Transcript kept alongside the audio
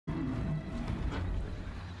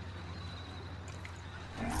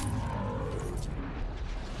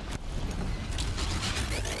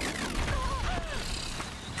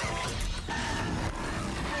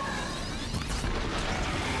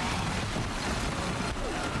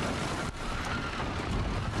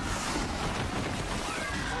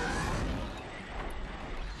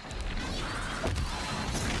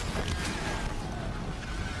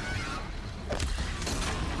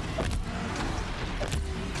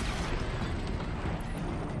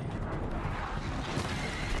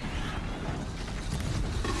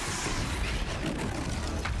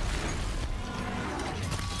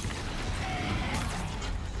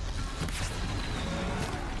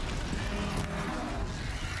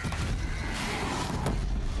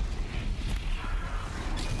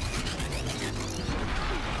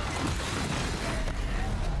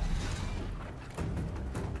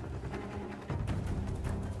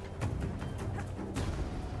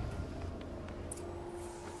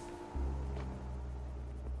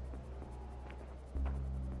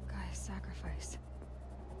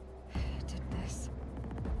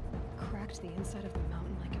the inside of the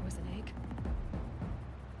mountain like it was an egg?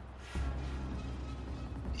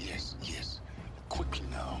 Yes, yes. Quickly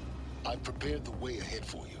now. I've prepared the way ahead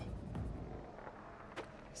for you.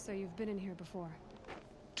 So you've been in here before?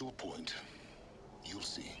 To a point. You'll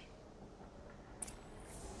see.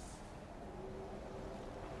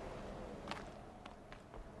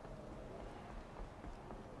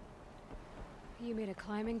 You made a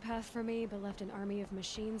climbing path for me, but left an army of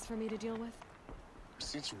machines for me to deal with?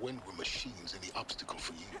 Since when were machines any obstacle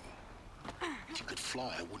for you? If you could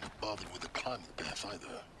fly, I wouldn't have bothered with the climbing path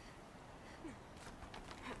either.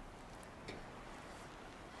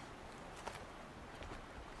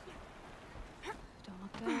 Don't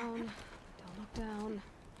look down. Don't look down.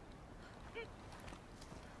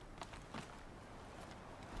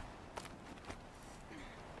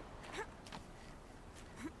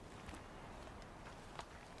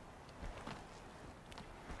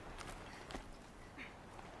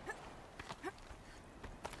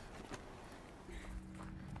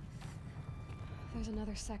 There's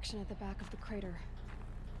another section at the back of the crater.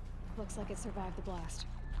 Looks like it survived the blast.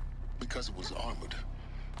 Because it was armored,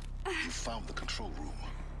 you found the control room.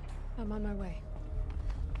 I'm on my way.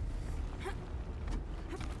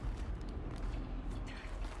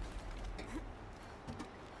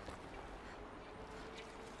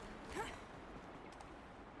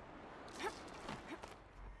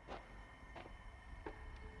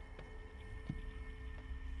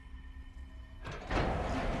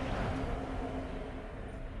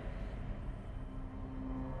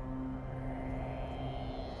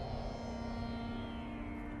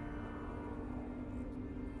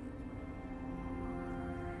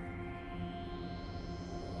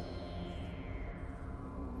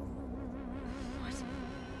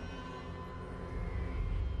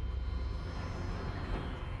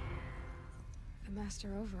 Master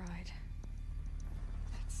override.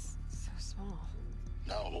 That's so small.